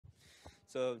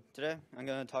So today I'm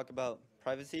going to talk about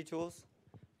privacy tools,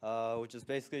 which is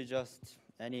basically just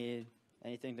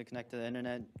anything to connect to the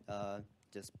internet,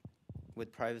 just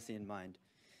with privacy in mind.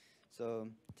 So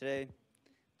today,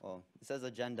 well, it says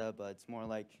agenda, but it's more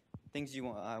like things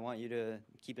I want you to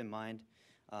keep in mind,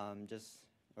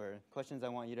 or questions I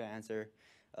want you to answer.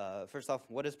 First off,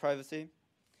 what is privacy?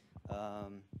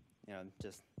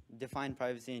 Just define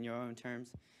privacy in your own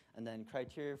terms, and then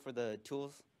criteria for the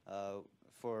tools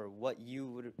for what you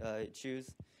would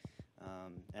choose.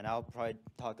 And I'll probably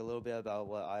talk a little bit about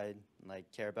what I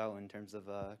care about in terms of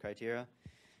criteria.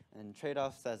 And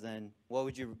trade-offs, as in what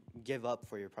would you give up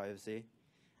for your privacy?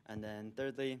 And then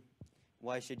thirdly,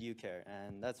 why should you care?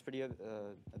 And that's pretty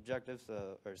objective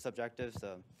or subjective,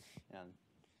 so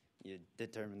you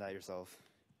determine that yourself.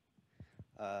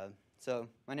 So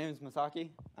my name is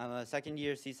Masaki. I'm a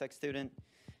second-year CSEC student,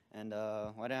 and I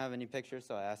didn't have any pictures,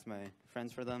 so I asked my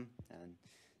friends for them, and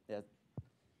yeah,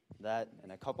 that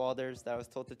and a couple others that I was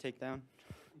told to take down.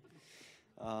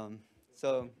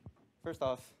 So first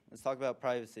off, let's talk about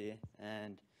privacy.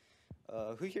 And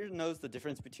who here knows the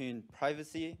difference between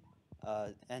privacy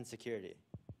and security?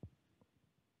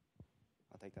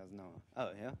 I'll take that as no.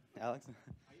 Oh, yeah? Alex?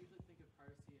 I usually think of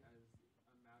privacy as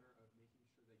a matter of making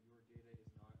sure that your data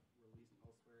is not released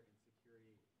elsewhere, and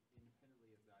security,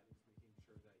 independently of that, is making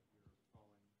sure that you're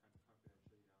following kind of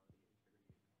confidentiality,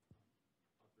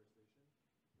 integrity,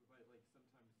 and authorization.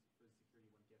 But sometimes for the security, you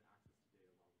want to get access to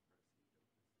data, while with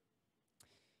privacy, you don't necessarily.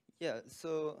 Yeah,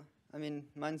 so I mean,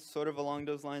 mine's sort of along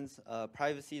those lines.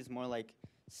 Privacy is more like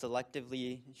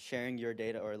selectively sharing your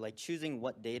data, or choosing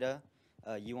what data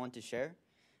you want to share.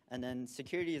 And then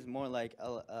security is more like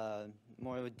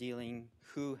more with dealing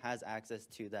who has access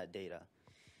to that data.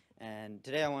 And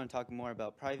today I want to talk more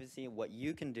about privacy, what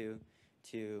you can do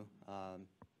to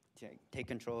take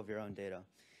control of your own data.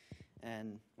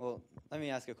 And well, let me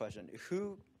ask a question.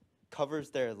 Who covers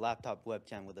their laptop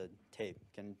webcam with a tape?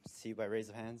 Can you see by raise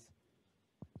of hands?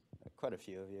 Quite a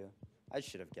few of you. I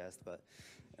should have guessed, but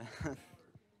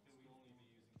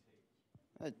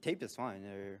tape is fine,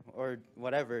 or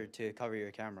whatever to cover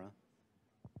your camera.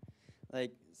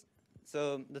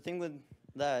 So the thing with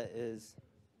that is,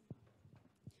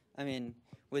 I mean,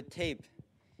 with tape,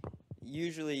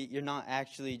 usually you're not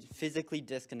actually physically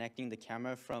disconnecting the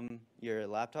camera from your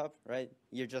laptop, right?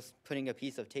 You're just putting a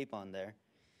piece of tape on there,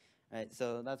 right?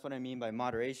 So that's what I mean by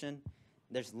moderation.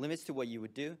 There's limits to what you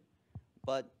would do,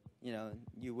 but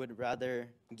you would rather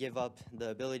give up the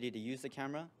ability to use the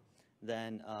camera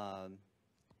than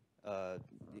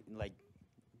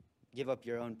give up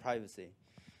your own privacy.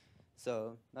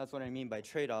 So that's what I mean by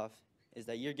trade-off, is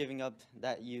that you're giving up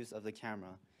that use of the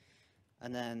camera.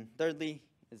 And then thirdly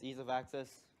is ease of access.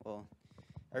 Well,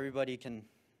 everybody can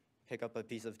pick up a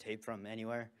piece of tape from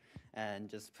anywhere and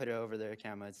just put it over their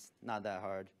camera. It's not that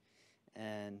hard.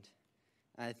 And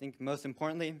I think most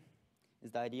importantly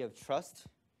is the idea of trust,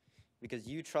 because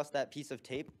you trust that piece of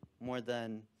tape more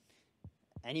than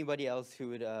anybody else who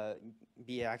would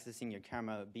be accessing your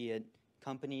camera, be it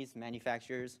companies,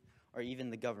 manufacturers, or even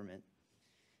the government.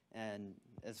 And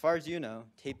as far as you know,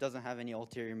 tape doesn't have any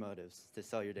ulterior motives to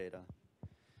sell your data.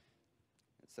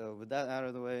 So with that out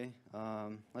of the way,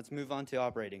 let's move on to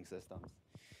operating systems.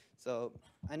 So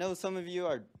I know some of you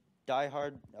are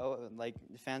diehard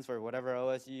fans for whatever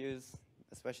OS you use,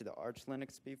 especially the Arch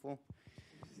Linux people.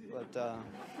 But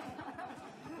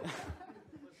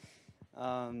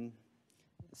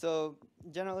so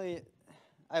generally,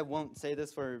 I won't say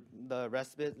this for the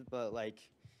rest of it, but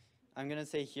I'm gonna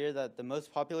say here that the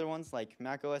most popular ones, like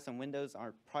Mac OS and Windows,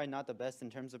 are probably not the best in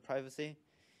terms of privacy.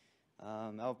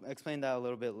 I'll explain that a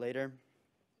little bit later.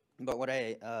 But what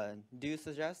I do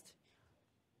suggest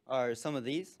are some of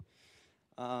these.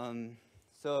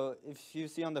 So if you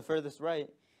see on the furthest right,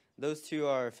 those two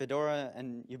are Fedora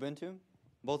and Ubuntu.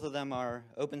 Both of them are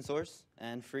open source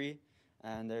and free,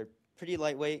 and they're pretty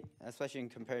lightweight, especially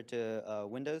compared to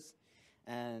Windows.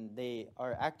 And they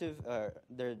are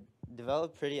they're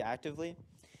developed pretty actively,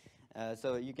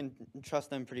 so you can trust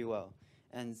them pretty well.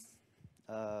 And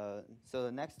so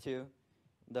the next two,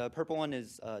 the purple one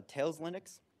is Tails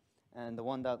Linux, and the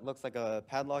one that looks like a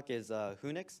padlock is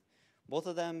Whonix. Both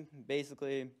of them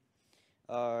basically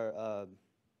are,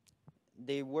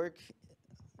 they work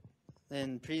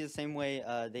in pretty the same way.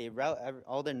 They route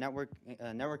all their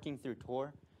networking through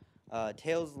Tor.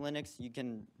 Tails Linux, you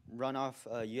can run off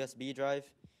a USB drive.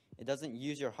 It doesn't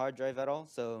use your hard drive at all,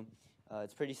 so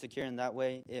it's pretty secure in that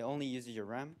way. It only uses your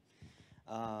RAM.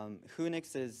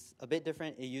 Whonix is a bit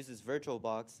different. It uses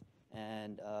VirtualBox,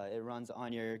 and it runs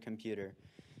on your computer.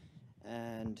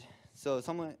 And so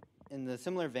somewhat in the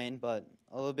similar vein, but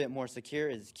a little bit more secure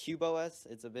is CubeOS.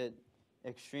 It's a bit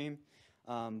extreme,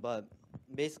 but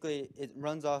basically it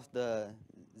runs off the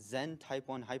Zen Type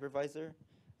 1 hypervisor,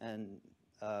 and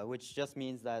which just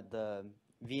means that the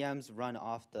VMs run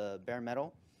off the bare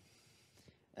metal.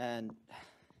 And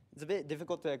it's a bit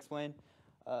difficult to explain.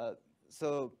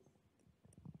 So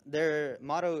their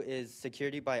motto is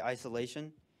security by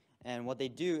isolation. And what they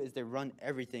do is they run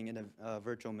everything in a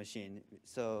virtual machine.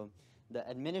 So the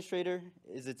administrator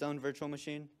is its own virtual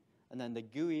machine, and then the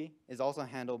GUI is also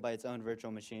handled by its own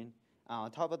virtual machine. On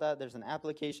top of that, there's an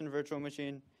application virtual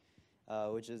machine,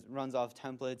 which runs off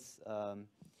templates.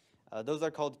 Those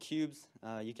are called cubes.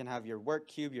 You can have your work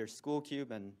cube, your school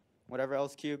cube, and whatever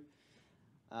else cube,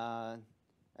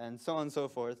 and so on and so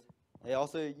forth. It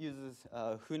also uses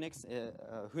Unix.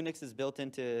 Unix is built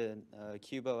into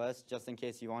CubeOS just in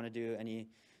case you want to do any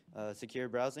secure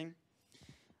browsing.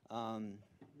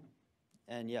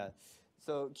 And yeah,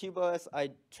 so CubeOS,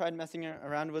 I tried messing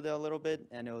around with it a little bit,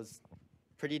 and it was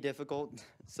pretty difficult.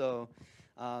 So,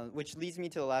 which leads me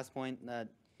to the last point, that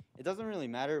it doesn't really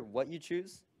matter what you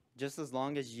choose, just as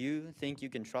long as you think you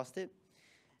can trust it,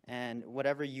 and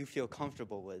whatever you feel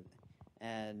comfortable with.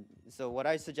 And so what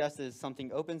I suggest is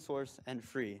something open source and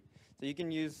free. So you can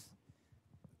use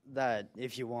that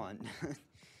if you want.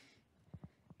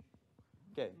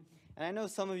 Okay, and I know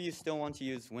some of you still want to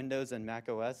use Windows and Mac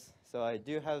OS, so I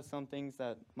do have some things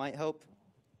that might help.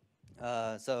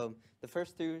 So the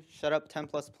first two, Shutup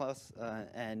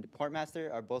 10++ and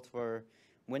Portmaster, are both for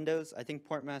Windows. I think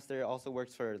Portmaster also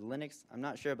works for Linux. I'm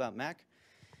not sure about Mac.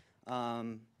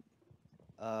 But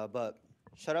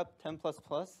Shutup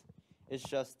 10++ is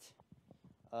just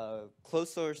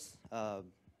closed source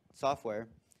software,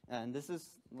 and this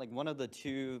is like one of the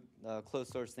two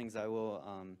closed source things I will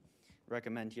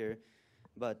recommend here.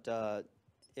 But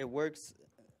it works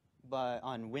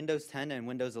on Windows 10 and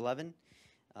Windows 11.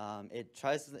 It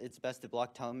tries its best to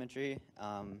block telemetry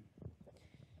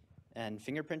and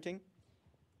fingerprinting.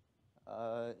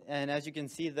 And as you can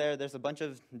see there's a bunch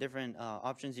of different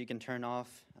options you can turn off.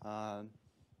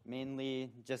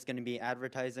 Mainly just going to be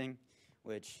advertising,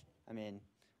 which, I mean,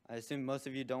 I assume most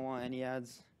of you don't want any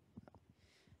ads.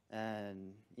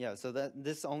 And yeah, so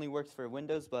this only works for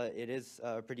Windows, but it is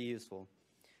pretty useful.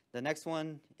 The next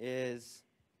one is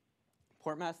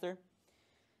Portmaster.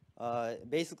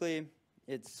 Basically,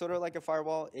 it's sort of like a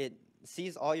firewall. It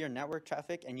sees all your network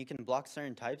traffic, and you can block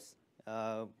certain types,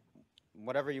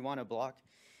 whatever you want to block.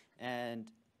 And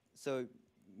so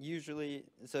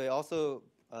it also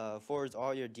forwards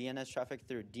all your DNS traffic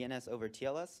through DNS over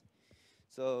TLS.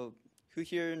 So who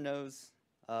here knows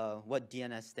what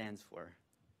DNS stands for?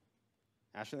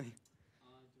 Ashley? Domain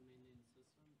name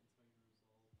system. It's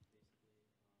how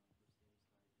you resolve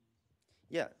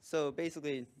basically Yeah, so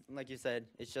basically, like you said,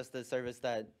 it's just a service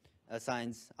that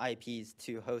assigns IPs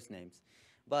to host names.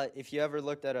 But if you ever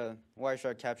looked at a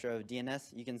Wireshark capture of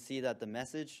DNS, you can see that the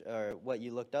message, or what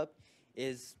you looked up,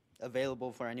 is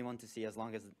available for anyone to see as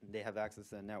long as they have access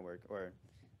to the network or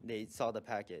they saw the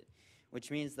packet.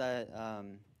 Which means that,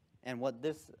 and what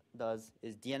this does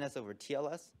is DNS over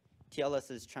TLS.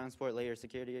 TLS is transport layer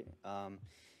security.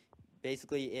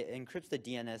 Basically, it encrypts the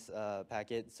DNS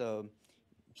packet so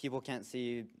people can't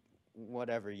see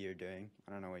whatever you're doing.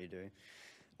 I don't know what you're doing.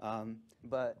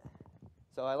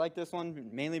 So I like this one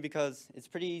mainly because it's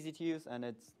pretty easy to use and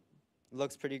it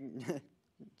looks pretty,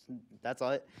 that's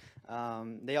all it.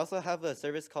 They also have a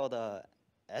service called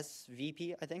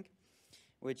SVP, I think,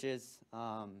 which is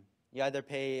you either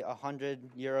pay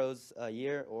 100 euros a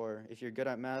year, or if you're good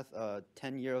at math,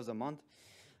 10 euros a month.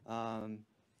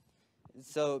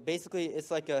 So basically,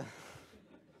 it's like a,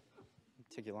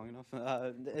 took you long enough.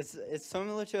 It's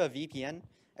similar to a VPN,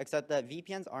 except that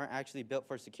VPNs aren't actually built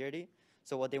for security.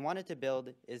 So what they wanted to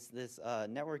build is this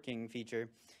networking feature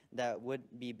that would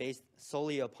be based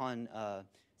solely upon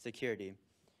security.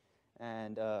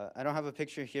 And I don't have a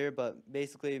picture here, but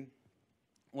basically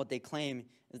what they claim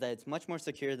is that it's much more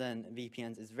secure than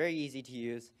VPNs. It's very easy to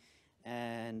use,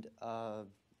 and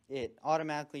it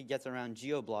automatically gets around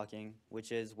geo-blocking,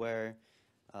 which is where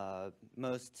a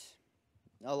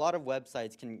lot of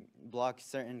websites can block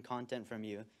certain content from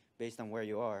you based on where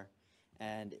you are.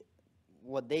 And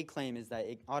what they claim is that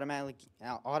it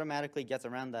automatically gets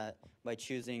around that by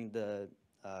choosing the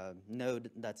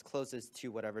node that's closest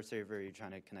to whatever server you're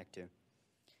trying to connect to.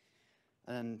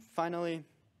 And finally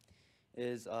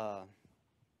is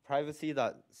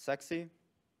privacy.sexy.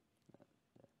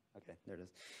 Okay, there it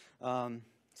is.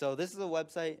 So this is a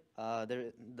website.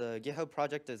 The GitHub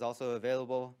project is also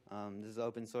available. This is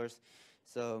open source.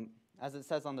 So as it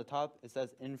says on the top, it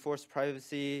says enforce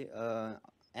privacy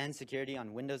and security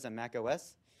on Windows and Mac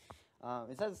OS.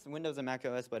 It says Windows and Mac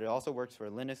OS, but it also works for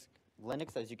Linux,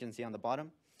 as you can see on the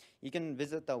bottom. You can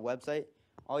visit the website.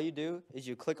 All you do is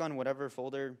you click on whatever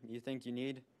folder you think you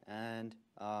need, and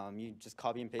you just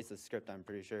copy and paste the script, I'm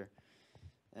pretty sure.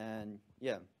 And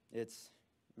yeah, it's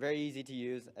very easy to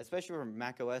use, especially for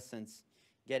Mac OS, since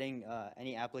getting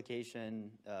any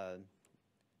application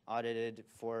audited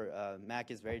for Mac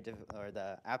is very difficult, or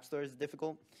the App Store is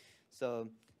difficult. So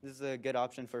this is a good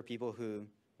option for people who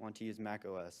want to use Mac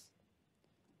OS.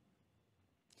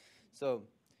 So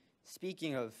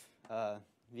speaking of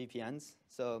VPNs,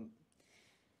 so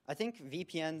I think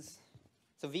VPNs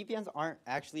aren't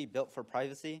actually built for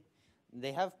privacy.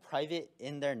 They have private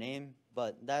in their name,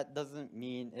 but that doesn't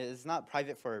mean, it's not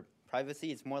private for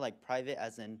privacy. It's more like private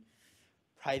as in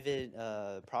private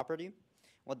property.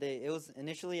 It was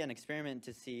initially an experiment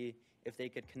to see if they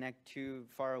could connect two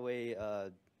faraway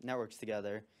networks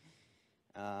together.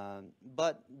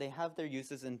 But they have their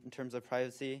uses in terms of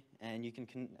privacy, and you can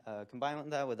combine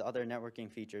that with other networking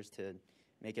features to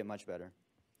make it much better.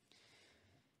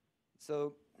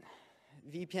 So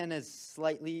VPN is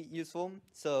slightly useful.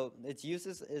 So its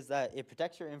uses is that it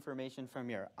protects your information from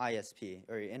your ISP,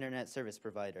 or your internet service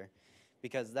provider,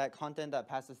 because that content that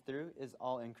passes through is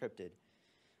all encrypted.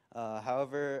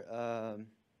 However,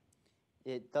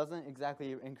 it doesn't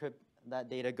exactly encrypt that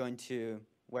data going to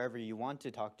wherever you want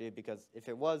to talk to, because if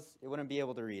it was, it wouldn't be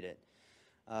able to read it.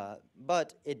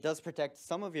 But it does protect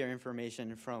some of your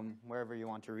information from wherever you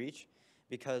want to reach,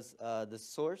 because the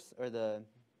source, or the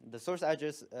source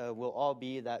address will all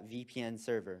be that VPN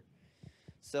server.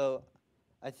 So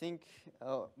I think,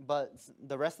 but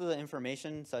the rest of the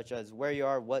information, such as where you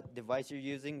are, what device you're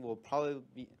using, will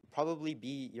probably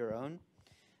be your own,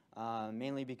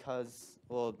 mainly because,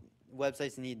 well,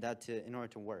 websites need that in order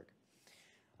to work.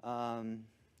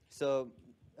 So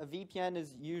a VPN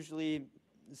is usually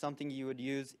something you would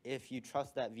use if you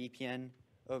trust that VPN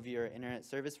over your internet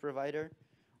service provider,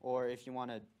 or if you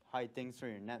want to hide things from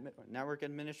your network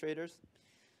administrators.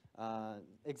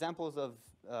 Examples of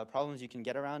problems you can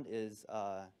get around is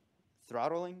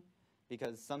throttling,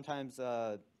 because sometimes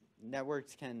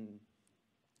networks can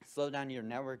slow down your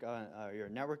your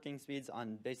networking speeds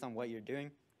based on what you're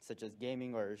doing, such as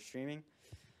gaming or streaming.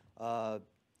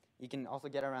 You can also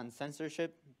get around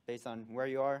censorship based on where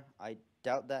you are. I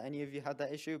doubt that any of you have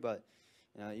that issue, but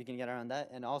you can get around that.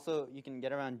 And also you can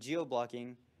get around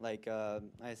geo-blocking. Like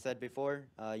I said before,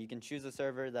 you can choose a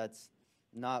server that's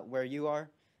not where you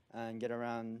are and get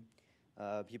around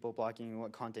people blocking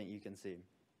what content you can see.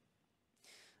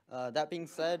 That being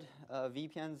said,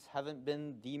 VPNs haven't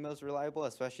been the most reliable,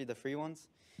 especially the free ones.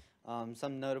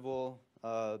 Some notable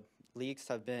leaks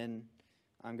have been,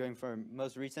 I'm going for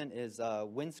most recent, is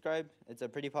Windscribe. It's a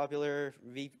pretty popular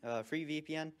free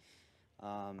VPN.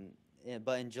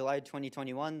 But in July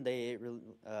 2021, they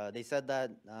said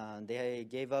that they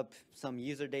gave up some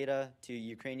user data to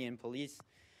Ukrainian police.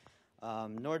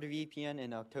 NordVPN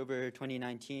in October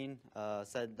 2019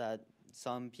 said that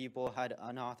some people had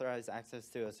unauthorized access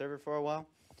to a server for a while.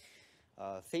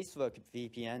 Facebook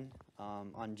VPN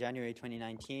on January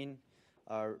 2019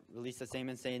 released a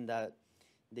statement saying that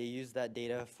they used that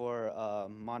data for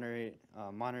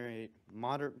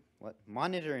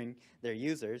monitoring their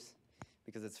users,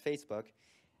 because it's Facebook.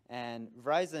 And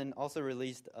Verizon also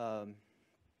released a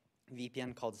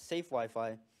VPN called Safe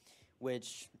Wi-Fi,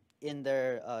 which in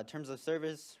their terms of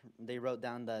service, they wrote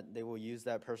down that they will use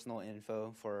that personal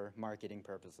info for marketing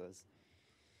purposes.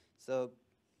 So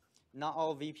not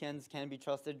all VPNs can be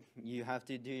trusted. You have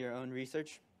to do your own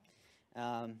research.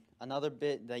 Another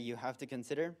bit that you have to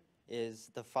consider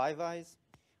is the Five Eyes,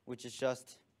 which is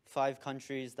just 5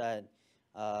 countries that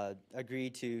agree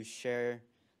to share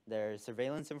their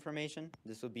surveillance information.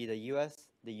 This would be the US,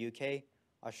 the UK,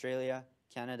 Australia,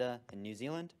 Canada, and New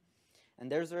Zealand. And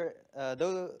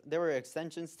there were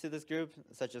extensions to this group,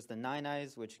 such as the Nine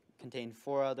Eyes, which contained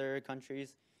 4 other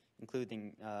countries,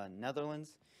 including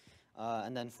Netherlands,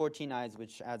 and then 14 Eyes,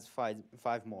 which adds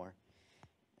five more.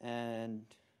 And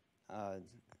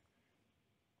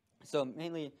so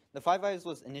mainly, the Five Eyes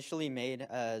was initially made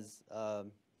as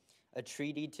a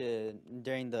treaty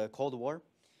during the Cold War,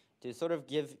 to sort of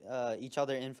give each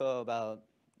other info about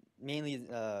mainly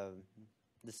the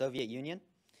Soviet Union.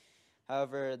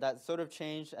 However, that sort of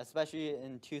changed, especially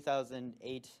in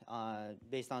 2008,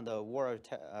 based on the war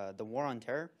on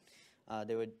terror.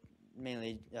 They would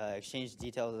mainly exchange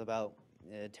details about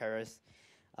terrorists,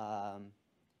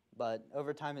 but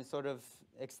over time it sort of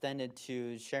extended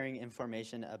to sharing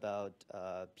information about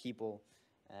people,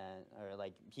 or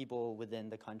like people within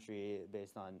the country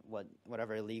based on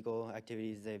whatever illegal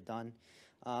activities they've done.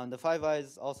 The Five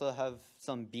Eyes also have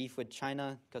some beef with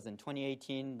China because in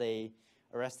 2018 they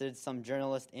arrested some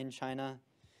journalists in China,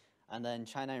 and then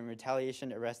China in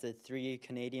retaliation arrested 3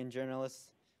 Canadian journalists.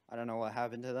 I don't know what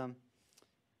happened to them.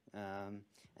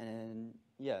 And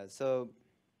yeah, so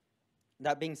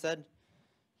that being said,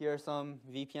 here are some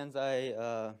VPNs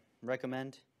I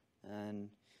recommend. And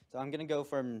so I'm gonna go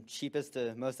from cheapest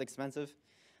to most expensive.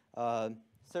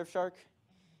 Surfshark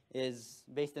is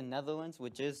based in Netherlands,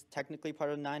 which is technically part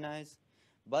of Nine Eyes,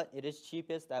 but it is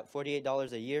cheapest at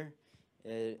 $48 a year.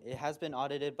 It has been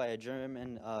audited by a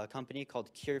German company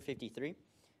called Cure53,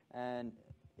 and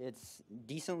it's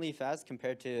decently fast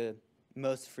compared to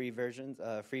most free versions,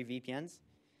 free VPNs.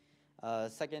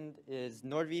 Second is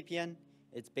NordVPN.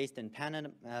 It's based in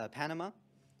Panama.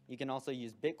 You can also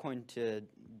use Bitcoin to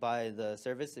buy the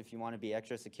service if you want to be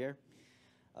extra secure.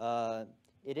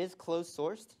 It is closed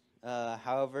sourced.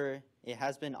 However, it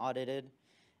has been audited,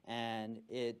 and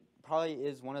it probably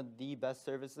is one of the best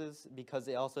services because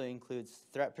it also includes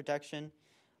threat protection.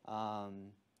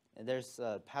 There's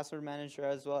a password manager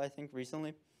as well, I think,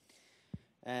 recently.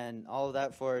 And all of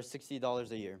that for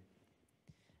 $60 a year.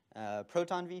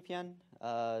 Proton VPN.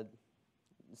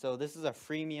 So this is a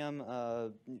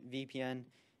freemium VPN.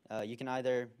 You can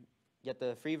either get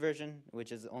the free version,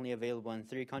 which is only available in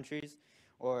 3 countries,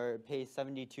 or pay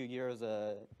 72 euros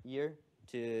a year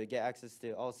to get access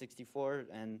to all 64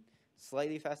 and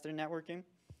slightly faster networking.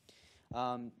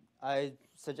 I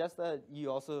suggest that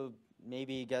you also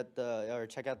maybe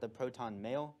check out the Proton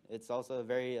Mail. It's also a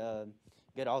very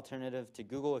good alternative to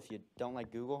Google if you don't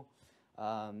like Google.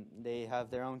 They have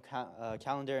their own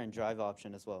calendar and drive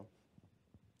option as well.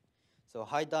 So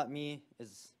Hide.me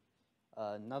is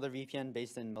another VPN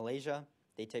based in Malaysia.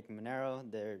 They take Monero.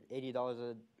 They're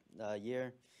 $80 a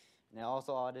year. And they're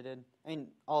also audited. I mean,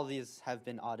 all of these have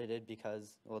been audited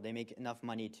because, well, they make enough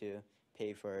money to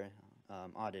pay for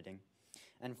auditing.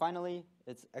 And finally,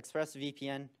 it's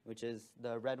ExpressVPN, which is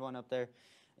the red one up there.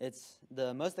 It's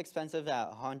the most expensive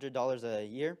at $100 a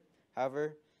year.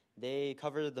 However, they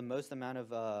cover the most amount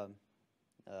of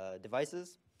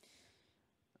devices.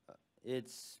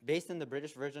 It's based in the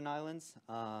British Virgin Islands.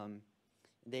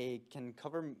 They can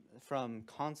cover from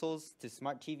consoles to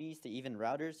smart TVs to even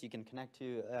routers. You can connect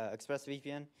to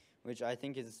ExpressVPN, which I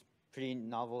think is pretty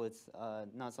novel. It's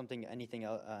not something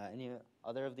any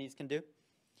other of these can do.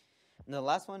 And the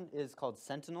last one is called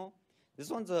Sentinel.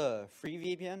 This one's a free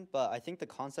VPN, but I think the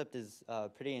concept is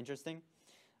pretty interesting.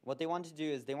 What they want to do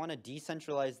is they want to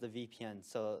decentralize the VPN.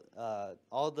 So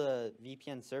all the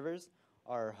VPN servers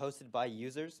are hosted by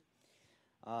users.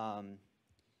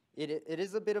 It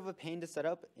is a bit of a pain to set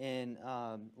up. In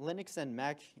Linux and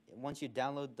Mac, once you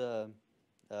download the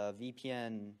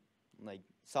VPN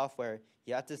software,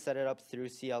 you have to set it up through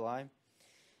CLI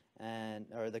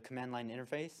or the command line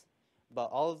interface. But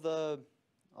all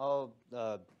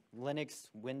Linux,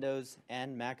 Windows,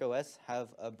 and Mac OS have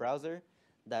a browser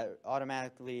that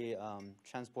automatically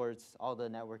transports all the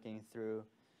networking through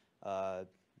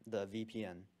the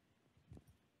VPN.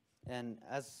 And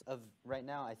as of right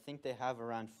now, I think they have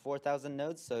around 4,000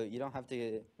 nodes, so you don't have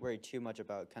to worry too much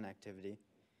about connectivity.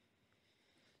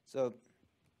 So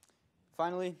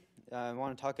finally, I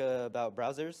want to talk about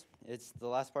browsers. It's the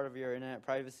last part of your internet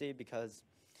privacy because,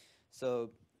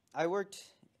 so I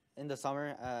worked in the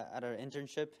summer at an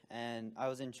internship, and I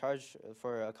was in charge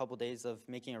for a couple days of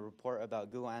making a report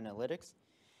about Google Analytics.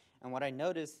 And what I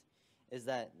noticed is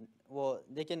that, well,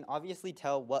 they can obviously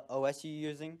tell what OS you're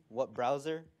using, what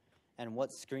browser, and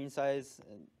what screen size,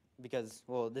 because,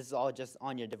 well, this is all just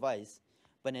on your device.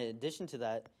 But in addition to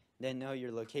that, they know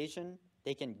your location,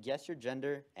 they can guess your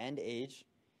gender and age,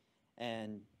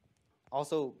 and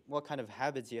also what kind of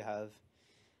habits you have,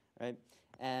 right?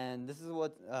 And this is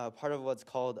what part of what's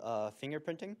called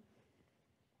fingerprinting.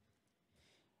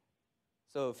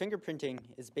 So fingerprinting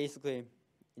is basically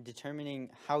determining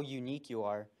how unique you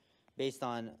are based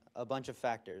on a bunch of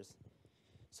factors.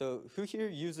 So who here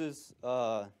uses,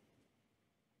 first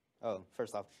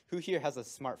off, who here has a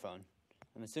smartphone?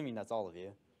 I'm assuming that's all of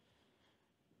you,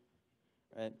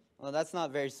 right? Well, that's not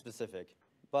very specific,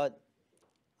 but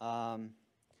out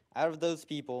of those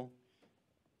people,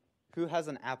 who has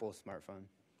an Apple smartphone?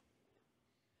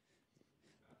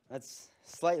 That's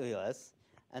slightly less.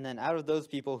 And then out of those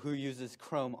people, who uses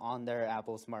Chrome on their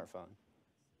Apple smartphone?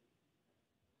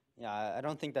 Yeah, I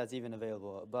don't think that's even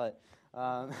available. But,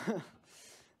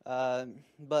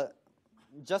 but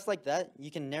just like that, you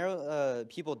can narrow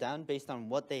people down based on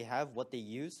what they have, what they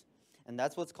use. And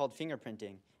that's what's called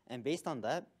fingerprinting. And based on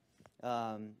that,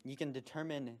 you can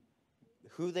determine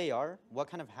who they are, what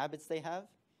kind of habits they have.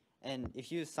 And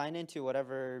if you sign into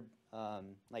whatever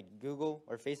like Google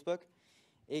or Facebook,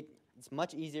 it's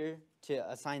much easier to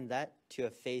assign that to a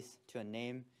face, to a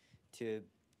name, to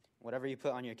whatever you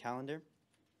put on your calendar.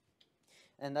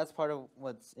 And that's part of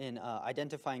what's in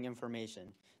identifying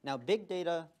information. Now, big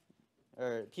data,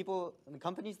 or the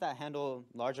companies that handle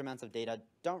large amounts of data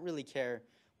don't really care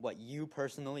what you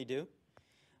personally do.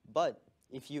 But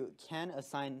if you can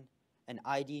assign an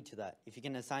ID to that, if you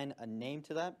can assign a name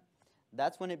to that,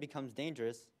 that's when it becomes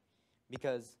dangerous,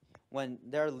 because when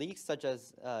there are leaks such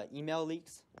as email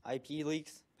leaks, IP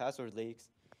leaks, password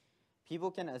leaks, people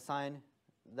can assign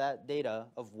that data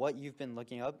of what you've been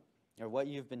looking up or what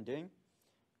you've been doing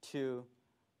to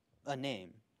a name.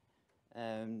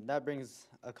 And that brings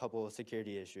a couple of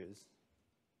security issues.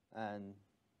 And,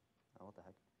 what the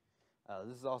heck?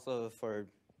 This is also for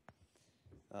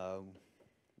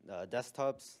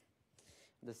desktops.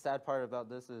 The sad part about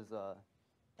this is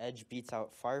Edge beats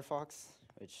out Firefox,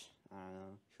 which I don't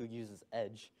know who uses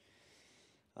Edge.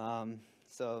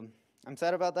 So I'm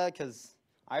sad about that because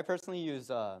I personally use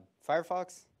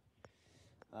Firefox.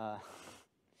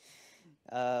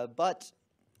 But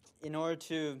in order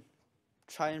to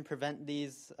try and prevent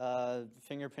these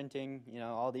fingerprinting,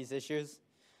 all these issues,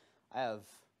 I have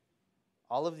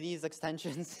all of these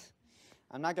extensions.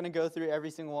 I'm not going to go through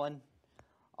every single one.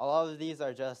 A lot of these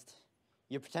are just,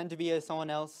 you pretend to be someone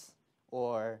else,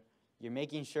 or you're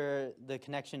making sure the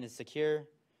connection is secure,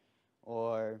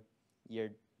 or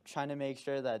you're trying to make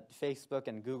sure that Facebook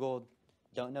and Google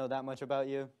don't know that much about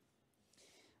you.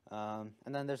 And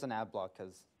then there's an ad block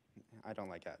because I don't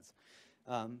like ads.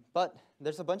 But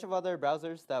there's a bunch of other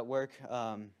browsers that work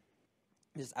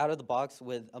just out of the box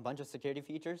with a bunch of security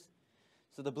features.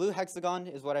 So the blue hexagon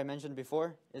is what I mentioned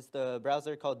before. It's the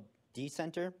browser called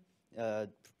Decenter.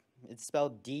 It's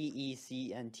spelled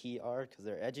D-E-C-N-T-R because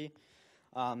they're edgy.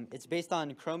 It's based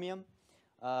on Chromium.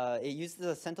 It uses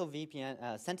a Sentinel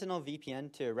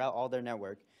VPN to route all their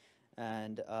network.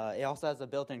 And it also has a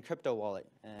built-in crypto wallet.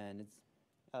 And it's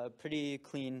a pretty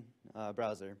clean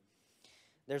browser.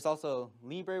 There's also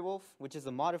LibreWolf, which is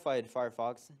a modified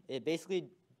Firefox. It basically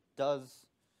does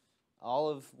all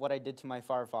of what I did to my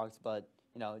Firefox, but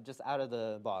just out of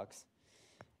the box.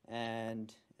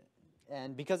 And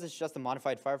because it's just a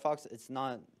modified Firefox,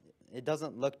 it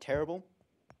doesn't look terrible.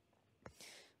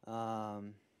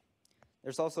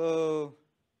 There's also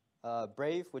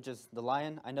Brave, which is the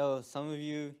lion. I know some of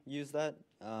you use that.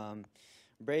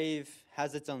 Brave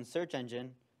has its own search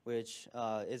engine, which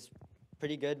is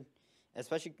pretty good,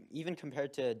 especially even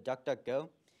compared to DuckDuckGo.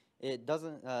 It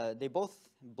doesn't. They both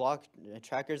block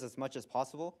trackers as much as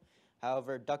possible.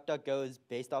 However, DuckDuckGo is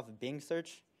based off of Bing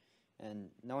search, and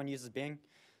no one uses Bing,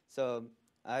 so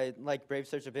I like Brave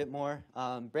search a bit more.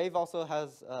 Brave also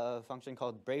has a function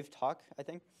called Brave Talk, I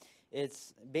think.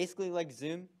 It's basically like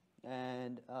Zoom,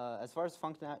 and as far as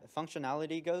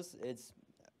functionality goes, it's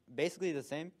basically the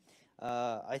same.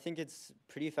 I think it's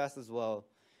pretty fast as well.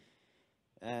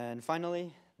 And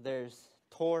finally, there's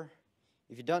Tor.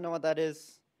 If you don't know what that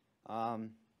is,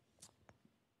 don't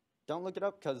look it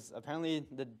up, because apparently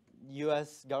the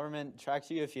US government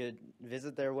tracks you if you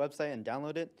visit their website and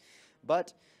download it.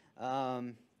 But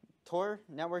Tor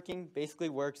networking basically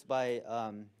works by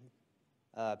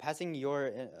passing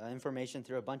your information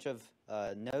through a bunch of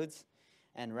nodes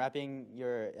and wrapping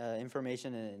your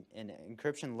information in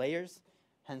encryption layers,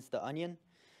 hence the onion.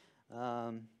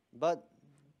 But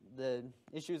the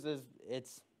issues is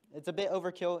it's a bit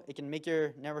overkill. It can make your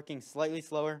networking slightly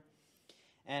slower.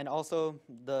 And also,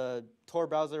 the Tor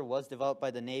browser was developed by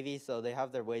the Navy, so they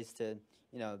have their ways to,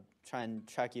 try and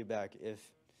track you back if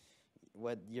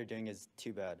what you're doing is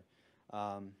too bad.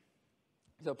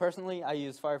 So personally, I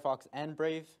use Firefox and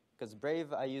Brave, because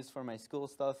Brave I use for my school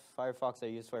stuff. Firefox I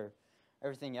use for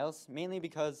everything else, mainly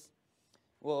because,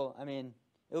 well, I mean,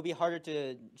 it would be harder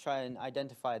to try and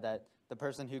identify that the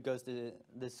person who goes to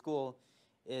the school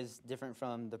is different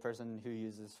from the person who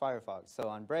uses Firefox. So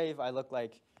on Brave, I look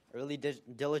like a really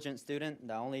diligent student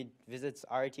that only visits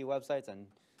RIT websites and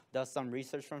does some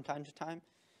research from time to time.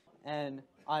 And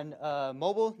on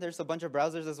mobile, there's a bunch of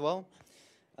browsers as well.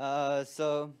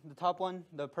 So the top one,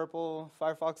 the purple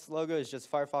Firefox logo, is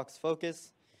just Firefox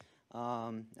Focus.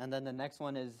 And then the next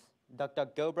one is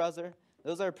DuckDuckGo browser.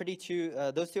 Those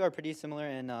two are pretty similar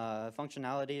in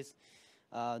functionalities.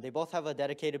 They both have a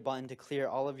dedicated button to clear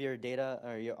all of your data,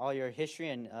 or all your history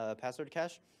and password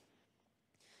cache.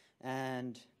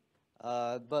 And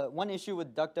but one issue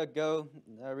with DuckDuckGo,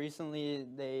 recently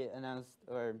they announced,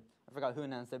 or I forgot who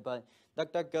announced it, but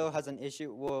DuckDuckGo has an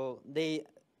issue. Well, they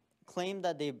claim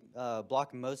that they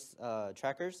block most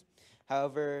trackers.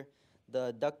 However,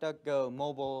 the DuckDuckGo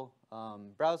mobile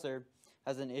browser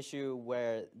has an issue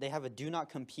where they have a do not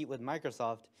compete with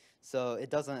Microsoft, so it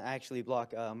doesn't actually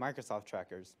block Microsoft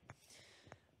trackers.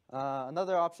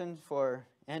 Another option for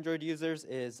Android users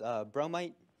is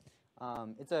Bromite.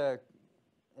 It's a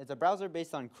browser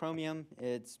based on Chromium,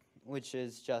 which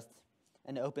is just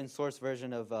an open source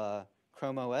version of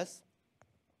Chrome OS.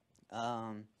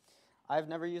 I've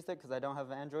never used it because I don't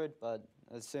have Android, but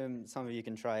I assume some of you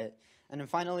can try it. And then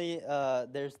finally,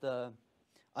 there's the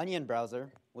Onion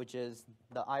browser, which is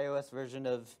the iOS version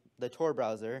of the Tor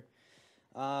browser,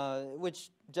 which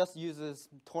just uses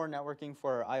Tor networking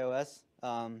for iOS.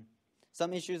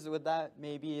 Some issues with that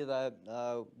may be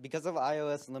that because of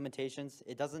iOS limitations,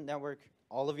 it doesn't network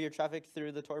all of your traffic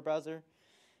through the Tor browser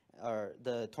or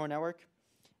the Tor network,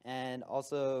 and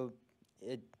also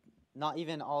not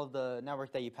even all of the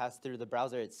network that you pass through the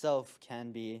browser itself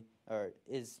can be or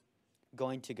is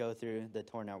going to go through the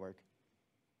Tor network.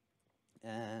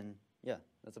 And yeah,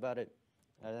 that's about it.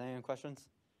 Are there any questions?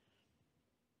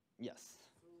 Yes.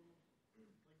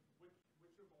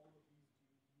 Which of all of these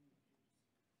do you use?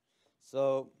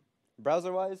 So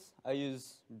browser-wise, I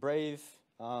use Brave,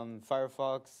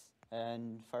 Firefox,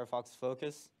 and Firefox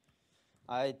Focus.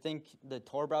 I think the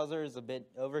Tor browser is a bit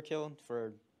overkill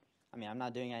for, I'm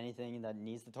not doing anything that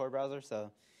needs the Tor browser,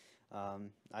 so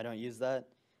I don't use that.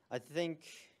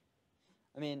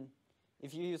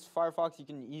 If you use Firefox, you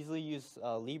can easily use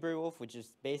LibreWolf, which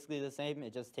is basically the same.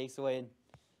 It just takes away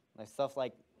stuff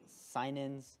like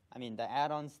sign-ins. The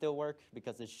add-ons still work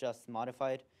because it's just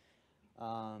modified.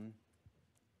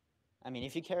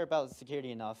 If you care about security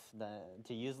enough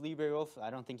to use LibreWolf, I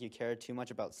don't think you care too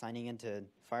much about signing into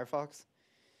Firefox.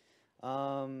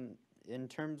 In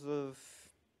terms of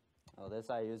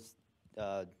this, I use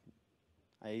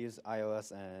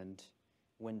iOS and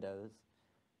Windows,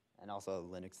 and also a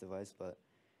Linux device. But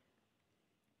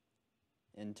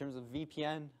in terms of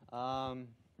VPN,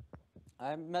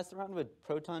 I messed around with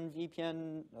Proton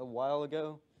VPN a while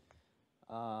ago.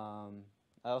 I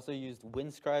also used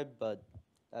Windscribe, but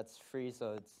that's free,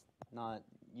 so it's not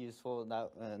useful.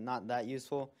 Not that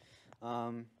useful.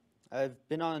 I've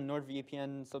been on a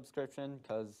NordVPN subscription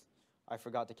because I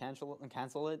forgot to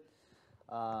cancel it.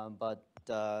 But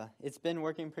it's been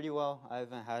working pretty well. I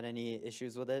haven't had any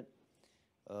issues with it.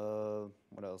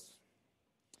 What else?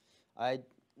 I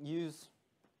use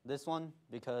this one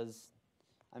because,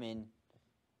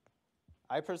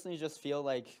 I personally just feel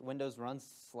like Windows runs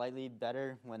slightly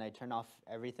better when I turn off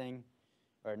everything,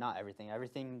 or not everything,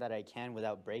 everything that I can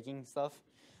without breaking stuff.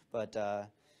 But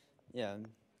yeah,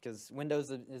 because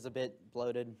Windows is a bit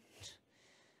bloated.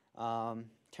 In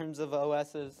terms of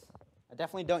OSs, I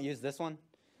definitely don't use this one.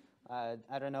 I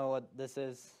don't know what this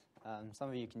is. Some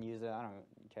of you can use it. I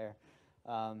don't care.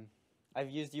 I've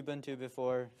used Ubuntu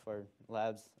before for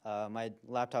labs. My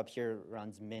laptop here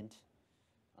runs Mint.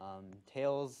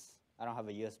 Tails, I don't have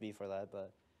a USB for that,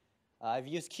 but I've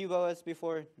used CubeOS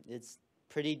before. It's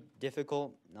pretty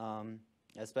difficult,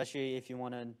 especially if you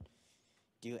want to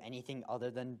do anything other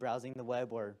than browsing the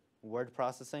web or word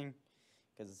processing,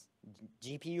 because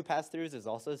GPU pass-throughs is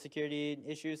also a security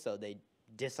issue, so they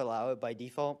disallow it by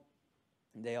default.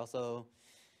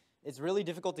 It's really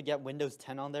difficult to get Windows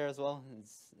 10 on there as well.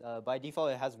 By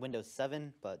default, it has Windows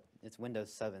 7, but it's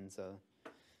Windows 7, so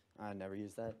I never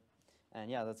use that.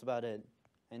 And yeah, that's about it.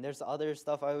 And there's other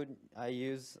stuff I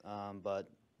use, but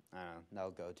I don't know,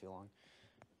 that'll go too long.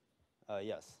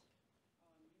 Yes.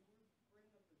 You were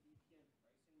bringing up the VPN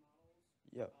pricing models.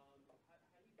 Yep. How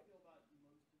do you feel about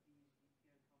most of these VPN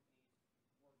companies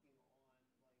working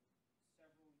on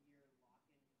several-year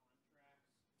lock-in contracts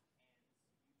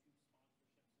and YouTube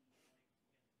sponsorships and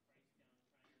the like to get the price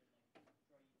down and trying to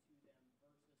draw you to them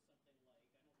versus something like, I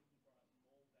don't think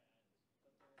you brought up Molbad,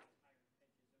 but their entire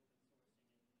pitch is open sourcing and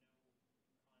no contract pricing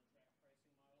models. Do you think that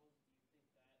is worth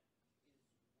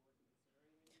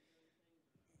considering when you're doing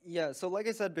things? Yeah, so like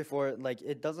I said before,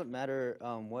 it doesn't matter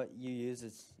what you use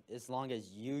as long as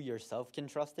you yourself can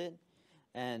trust it.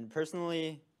 And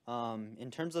personally,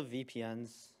 in terms of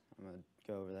VPNs, I'm gonna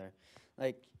go over there.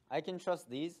 I can trust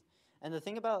these. And the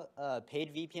thing about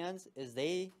paid VPNs is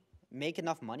they make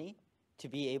enough money to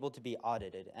be able to be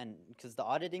audited. And because the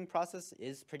auditing process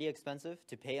is pretty expensive,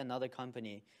 to pay another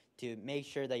company to make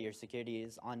sure that your security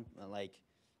is on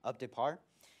up to par.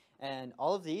 And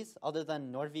all of these, other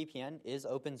than NordVPN, is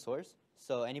open source,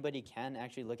 so anybody can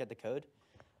actually look at the code,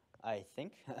 I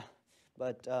think.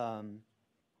 But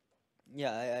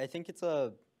yeah, I think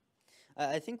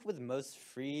I think with most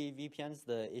free VPNs,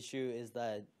 the issue is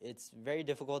that it's very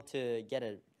difficult to get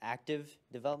an active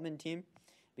development team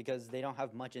because they don't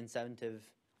have much incentive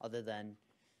other than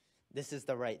this is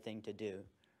the right thing to do,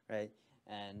 right?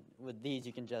 And with these,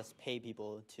 you can just pay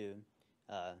people to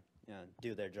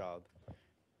do their job.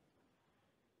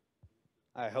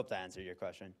 I hope that answered your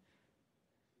question.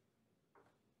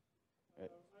 I have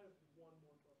one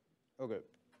more question. Okay.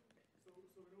 So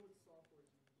we know what software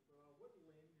you use, but what lanyard do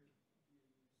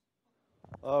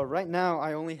you use? Right now,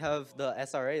 I only have the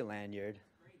SRA lanyard.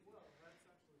 Well, that's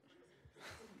actually crazy.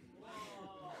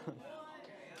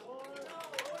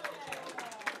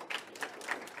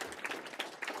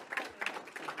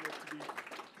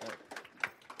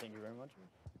 Thank you very much.